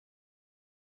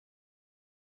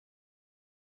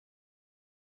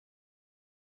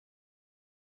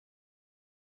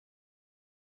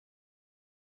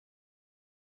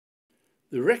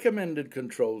The recommended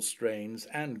control strains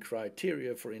and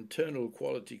criteria for internal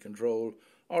quality control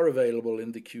are available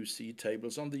in the QC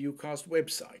tables on the EUCAST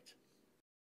website.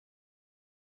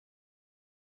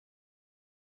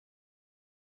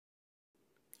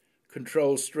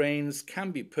 Control strains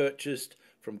can be purchased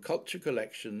from culture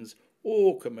collections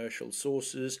or commercial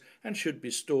sources and should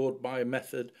be stored by a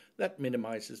method that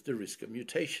minimizes the risk of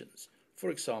mutations, for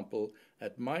example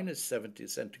at -70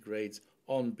 centigrades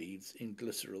on beads in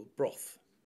glycerol broth.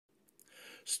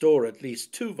 Store at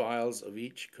least 2 vials of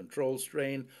each control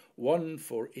strain, 1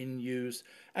 for in-use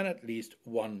and at least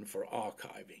 1 for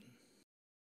archiving.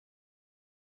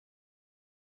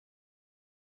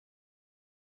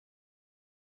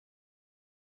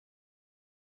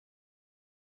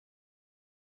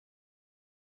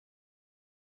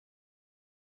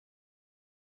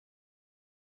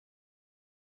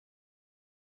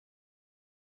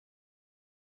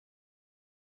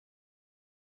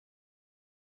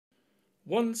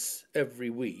 Once every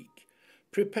week,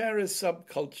 prepare a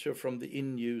subculture from the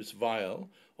in-use vial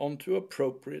onto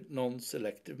appropriate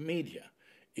non-selective media,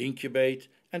 incubate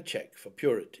and check for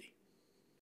purity.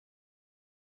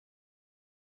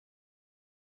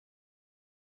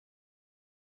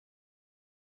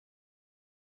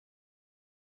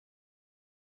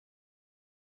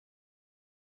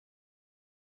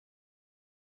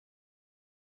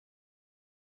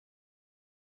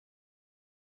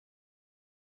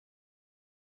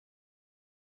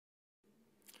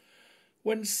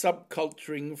 When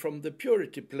subculturing from the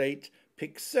purity plate,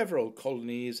 pick several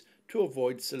colonies to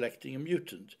avoid selecting a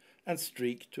mutant and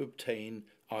streak to obtain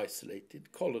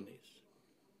isolated colonies.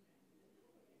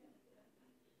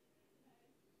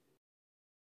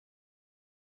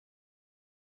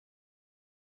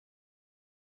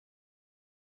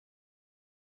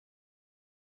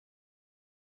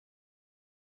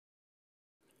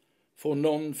 For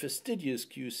non-fastidious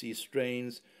QC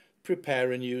strains,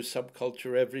 prepare a new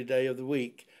subculture every day of the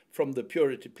week from the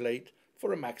purity plate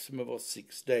for a maximum of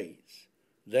 6 days.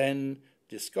 Then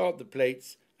discard the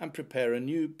plates and prepare a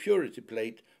new purity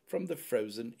plate from the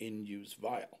frozen in-use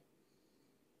vial.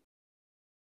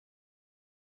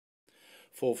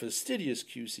 For fastidious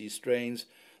QC strains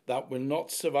that will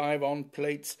not survive on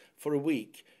plates for a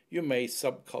week, you may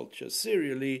subculture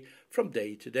serially from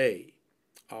day to day.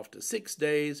 After 6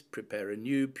 days, prepare a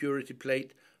new purity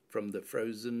plate from the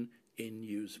frozen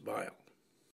in-use vial.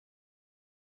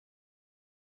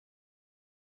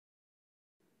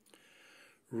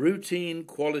 Routine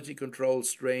quality control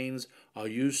strains are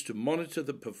used to monitor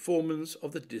the performance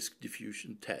of the disc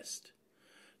diffusion test.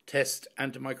 Test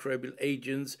antimicrobial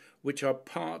agents which are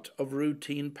part of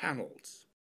routine panels.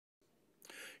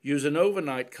 Use an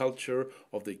overnight culture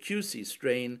of the QC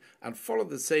strain and follow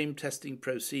the same testing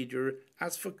procedure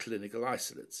as for clinical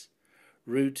isolates.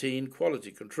 Routine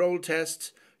quality control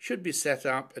tests should be set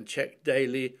up and checked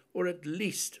daily or at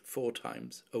least 4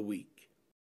 times a week.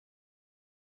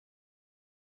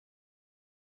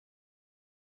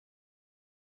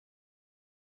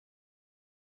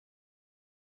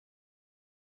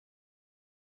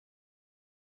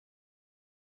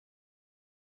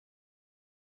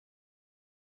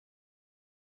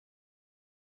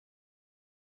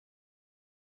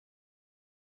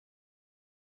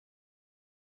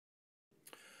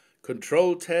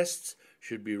 Control tests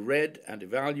should be read and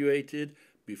evaluated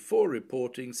before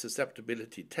reporting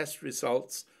susceptibility test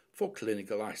results for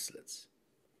clinical isolates.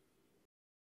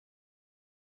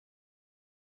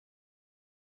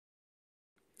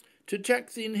 To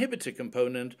check the inhibitor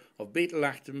component of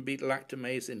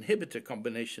beta-lactam-beta-lactamase inhibitor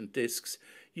combination discs,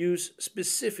 use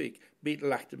specific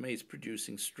beta-lactamase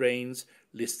producing strains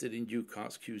listed in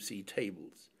EUCAST QC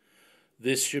tables.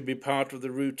 This should be part of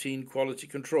the routine quality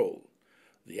control.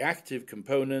 The active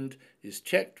component is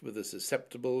checked with a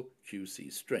susceptible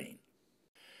QC strain.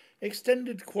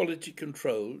 Extended quality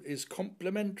control is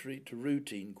complementary to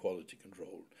routine quality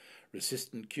control.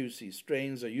 Resistant QC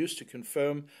strains are used to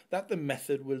confirm that the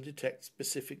method will detect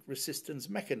specific resistance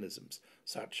mechanisms,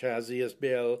 such as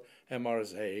ESBL,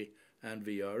 MRSA, and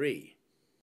VRE.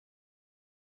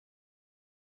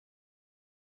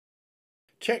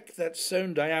 Check that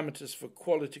zone diameters for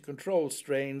quality control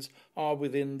strains are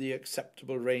within the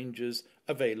acceptable ranges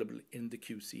available in the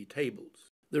QC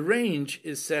tables. The range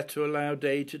is set to allow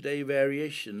day-to-day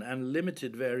variation and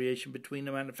limited variation between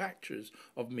the manufacturers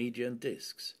of media and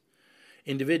discs.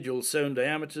 Individual zone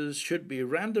diameters should be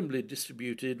randomly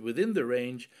distributed within the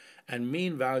range, and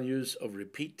mean values of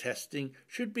repeat testing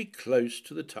should be close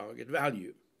to the target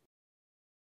value.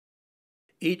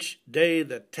 Each day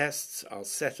that tests are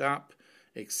set up,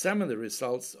 examine the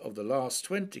results of the last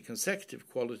 20 consecutive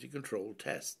quality control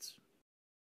tests.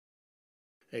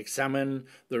 Examine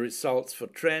the results for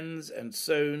trends and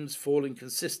zones falling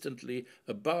consistently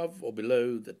above or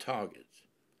below the target.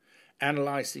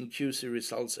 Analyzing QC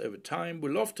results over time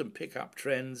will often pick up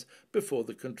trends before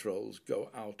the controls go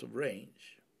out of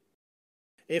range.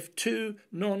 If two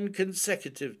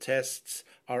non-consecutive tests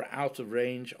are out of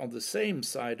range on the same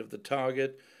side of the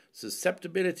target,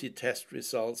 susceptibility test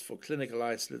results for clinical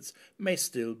isolates may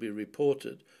still be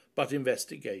reported, but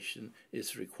investigation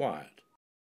is required.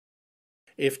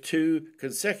 If two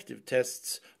consecutive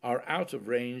tests are out of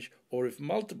range, or if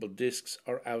multiple discs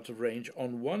are out of range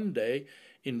on one day,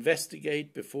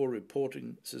 investigate before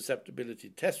reporting susceptibility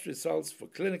test results for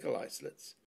clinical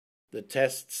isolates. The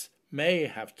tests may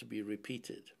have to be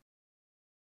repeated.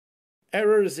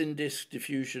 Errors in disc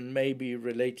diffusion may be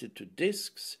related to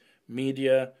discs,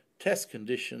 media, test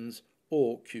conditions,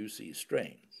 or QC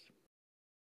strains.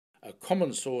 A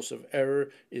common source of error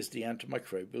is the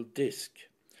antimicrobial disc.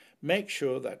 Make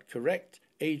sure that correct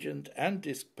agent and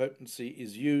disc potency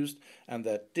is used and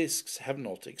that discs have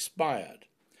not expired.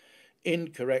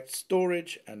 Incorrect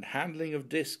storage and handling of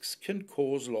discs can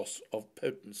cause loss of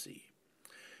potency.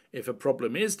 If a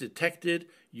problem is detected,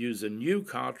 use a new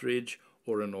cartridge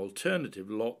or an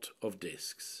alternative lot of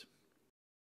discs.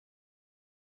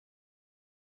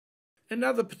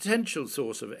 Another potential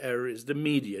source of error is the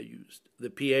media used. The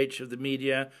pH of the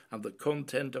media and the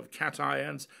content of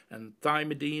cations and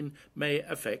thymidine may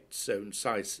affect zone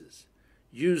sizes.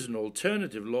 Use an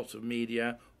alternative lot of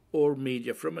media or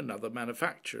media from another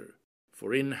manufacturer.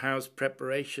 For in-house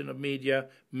preparation of media,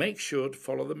 make sure to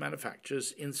follow the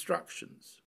manufacturer's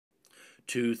instructions.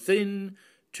 Too thin,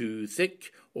 too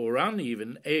thick, or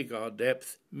uneven agar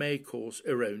depth may cause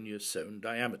erroneous zone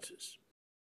diameters.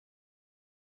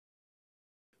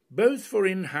 Both for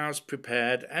in-house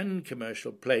prepared and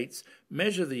commercial plates,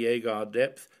 measure the agar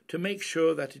depth to make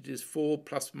sure that it is 4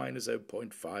 ±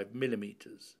 0.5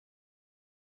 millimeters.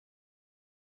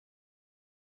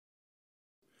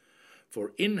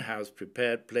 For in-house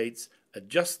prepared plates,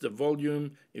 adjust the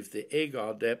volume if the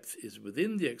agar depth is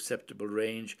within the acceptable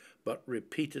range but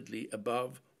repeatedly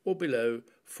above or below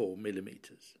 4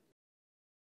 millimeters.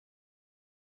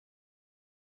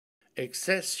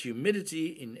 Excess humidity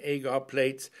in agar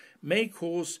plates may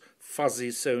cause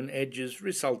fuzzy zone edges,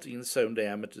 resulting in zone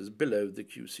diameters below the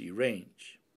QC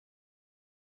range.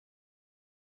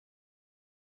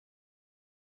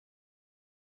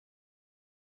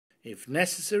 If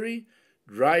necessary,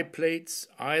 dry plates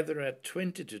either at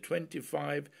 20 to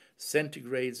 25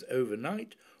 centigrades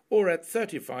overnight or at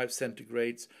 35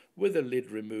 centigrades with the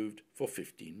lid removed for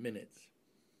 15 minutes.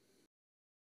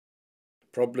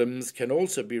 Problems can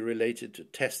also be related to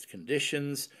test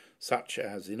conditions such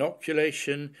as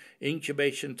inoculation,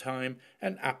 incubation time,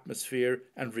 and atmosphere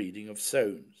and reading of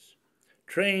zones.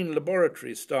 Train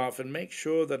laboratory staff and make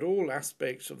sure that all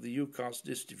aspects of the EUCAST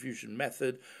disc diffusion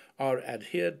method are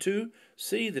adhered to.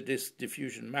 See the disc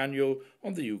diffusion manual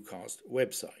on the EUCAST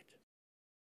website.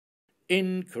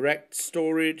 Incorrect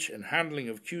storage and handling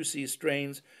of QC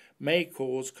strains may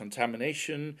cause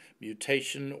contamination,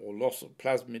 mutation, or loss of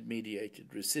plasmid-mediated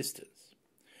resistance.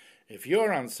 If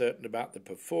you're uncertain about the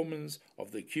performance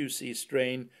of the QC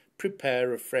strain,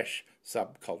 prepare a fresh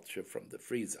subculture from the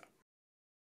freezer.